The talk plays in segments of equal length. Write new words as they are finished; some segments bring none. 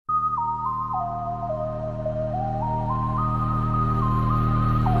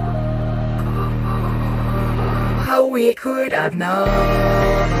how we could have known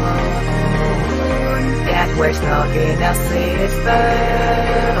that we're stuck in a system.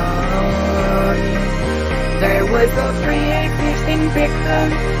 There was a pre-existing victim,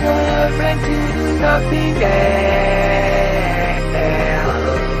 programmed to do nothing else.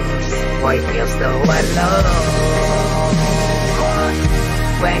 Why feel so alone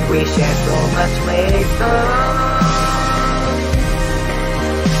when we share so much wisdom?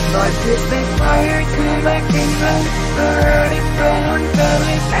 But this inspired to my kingdom, burning from the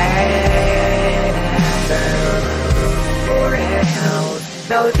ladder for hell.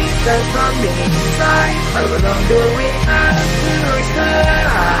 Now this is from the inside, how long do we have to survive?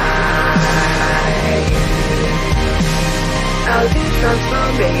 Now this comes from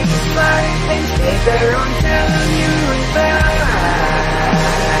the inside, and stay there until you die.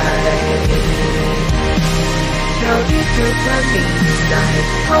 Now this is from the inside,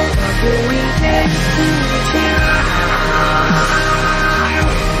 how long do we get to survive?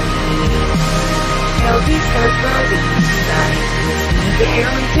 Now this comes from the inside, stay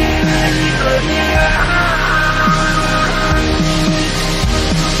until you die.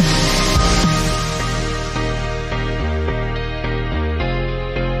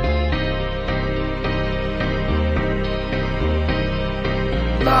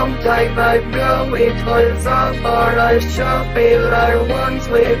 Long time ago it was a forest popular ones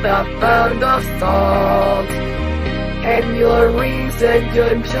with a pound of salt. And your wings and your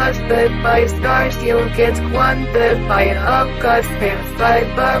adjusted by stars, you get quantified up cause inside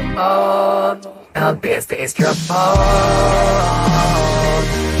the mold. Now this is your fault.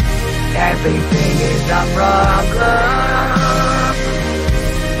 Everything is a problem.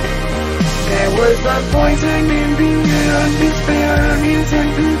 There was a poison in the air and despair and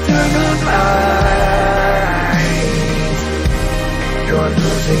eternal light. You're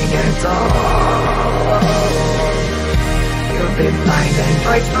losing it all. You've been blinded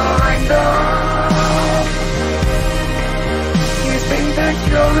by stardom. You think that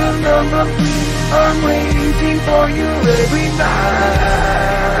you're alone, but we are waiting for you every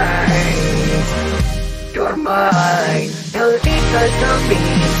night. You're mine. Now this is from the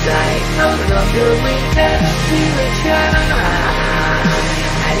inside, how long do we have to try?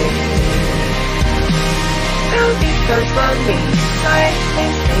 Now this comes from the inside,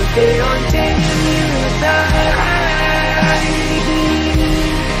 and stay there until you die.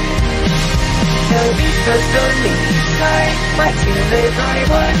 Now this comes from the inside, but you live I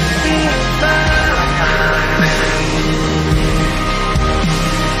want to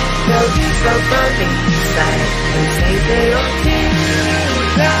now this comes from the inside, and stay there until you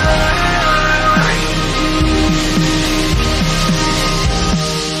die.